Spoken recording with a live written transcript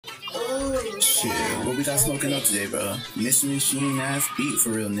Shit, what we got smoking up today, bro? Mystery Machine ass beat for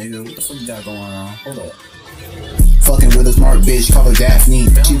real, nigga. What the fuck you got going on? Hold up. Fucking with a smart bitch, call her Daphne.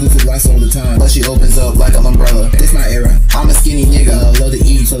 She loses lights all the time, but she opens up like an umbrella. This my era. I'm a skinny nigga, love to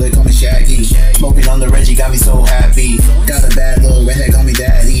eat, so they call me Shaggy. Smoking on the Reggie got me so happy. Got a bad little redhead, call me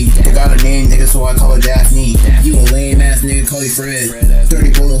Daddy. Forgot her name, nigga, so I call her Daphne. You a lame ass nigga, call you Fred.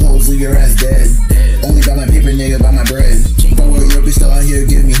 30 bullet holes, leave your ass dead. Only got my paper, nigga, buy my bread. Don't worry, your bitch still out here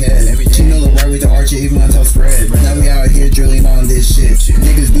giving me head. She know the right way to arch it, even when I tell spread. Now we out here drilling on this shit.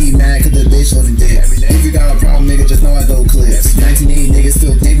 Niggas be mad cause the bitch loving dick. If you got a problem, nigga, just know I go clips. 1980 niggas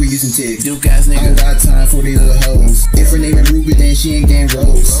still think we using tick. Duke ass nigga. I don't got time for these other hoes. If her name is Ruby, then she ain't getting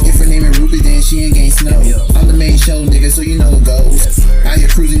rose. If her name is Ruby, then she ain't getting snow. I'm the main show, nigga, so you know it goes. Out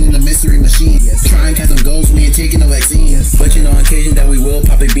here cruising in the mystery machine. Try and catch some ghosts, we ain't taking no vaccine. But you know on occasion that we will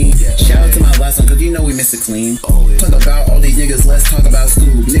pop a bean. Shout out to my last one, cause you know we miss it clean. Talk about all these niggas, let's talk about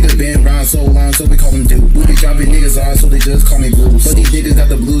Scoob. Niggas been around so long, so we call them dude. We be dropping niggas off, so they just call me Bruce. But these niggas got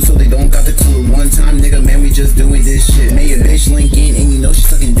the blues, so they don't got the clue. One time, nigga, man, we just doing this shit. Made a bitch link in, and you know she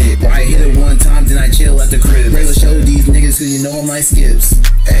sucking dick. I hit it one time, then I chill at the crib. Regular show these niggas, cause you know I'm like Skips.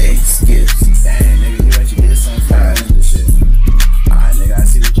 Hey, Skips. Dang, nigga.